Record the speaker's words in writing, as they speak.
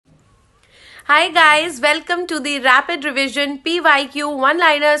Hi guys, welcome to the Rapid Revision PYQ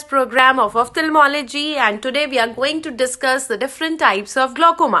One-Liners program of Ophthalmology, and today we are going to discuss the different types of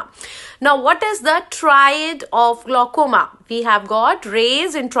glaucoma. Now, what is the triad of glaucoma? We have got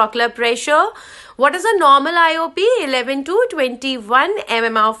raised intraocular pressure. What is a normal IOP? 11 to 21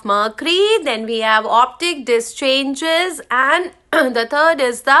 mm of mercury. Then we have optic disc changes, and the third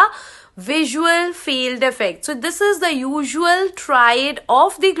is the visual field effect. So this is the usual triad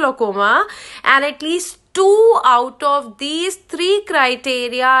of the glaucoma, and at least 2 out of these 3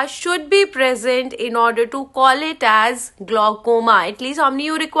 criteria should be present in order to call it as glaucoma. At least how many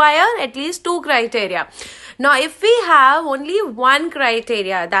you require? At least 2 criteria. Now, if we have only one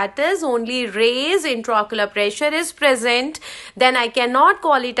criteria, that is only raised intraocular pressure is present, then I cannot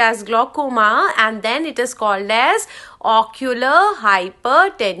call it as glaucoma, and then it is called as ocular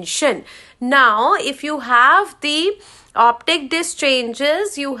hypertension. Now, if you have the optic disc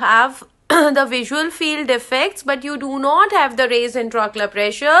changes, you have the visual field effects, but you do not have the raised intraocular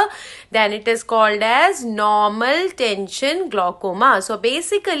pressure, then it is called as normal tension glaucoma. So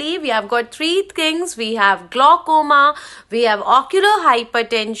basically we have got 3 things. We have glaucoma, we have ocular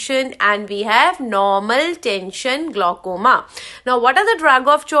hypertension, and we have normal tension glaucoma. Now, what are the drug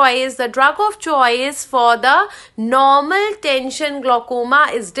of choice? The drug of choice for the normal tension glaucoma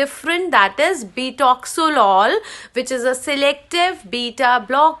is different, that is betoxolol, which is a selective beta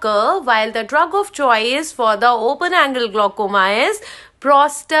blocker, while the drug of choice for the open angle glaucoma is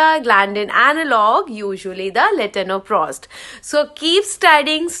prostaglandin analog, usually the latanoprost. So keep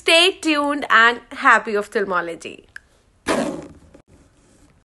studying, stay tuned, and happy ophthalmology.